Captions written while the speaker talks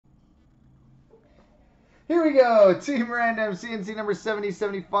Here we go. Team random, C&C number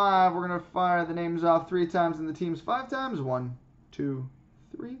 7075. We're going to fire the names off 3 times and the teams 5 times. 1, 2,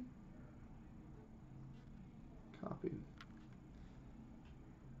 3. Copy.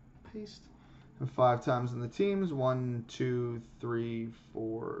 Paste. And 5 times in the teams. 1, 2, 3,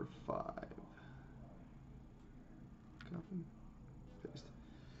 4, 5. Copy. Paste.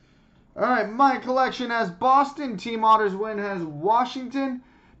 Alright, my collection has Boston. Team Otters win has Washington.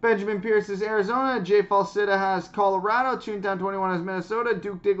 Benjamin Pierce is Arizona. Jay Falsita has Colorado. Toontown 21 has Minnesota.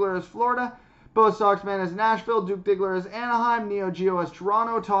 Duke Diggler has Florida. Bo Soxman has Nashville. Duke Diggler has Anaheim. Neo Geo has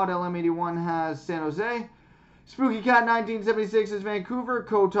Toronto. Todd LM81 has San Jose. Spooky Cat 1976 is Vancouver.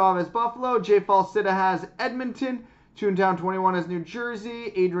 Kotov has Buffalo. Jay Falsita has Edmonton. Toontown 21 is New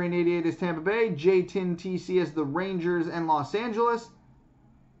Jersey. Adrian 88 is Tampa Bay. J Tin TC is the Rangers and Los Angeles.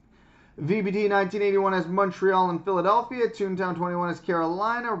 VBT 1981 has Montreal and Philadelphia. Toontown 21 is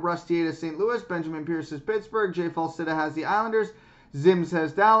Carolina. Rusty 8 is St. Louis. Benjamin Pierce is Pittsburgh. J Falsita has the Islanders. Zims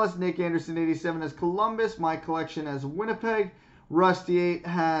has Dallas. Nick Anderson 87 has Columbus. My collection has Winnipeg. Rusty 8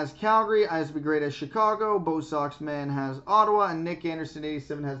 has Calgary. Isby Great has Chicago. Bo Soxman has Ottawa. And Nick Anderson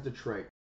 87 has Detroit.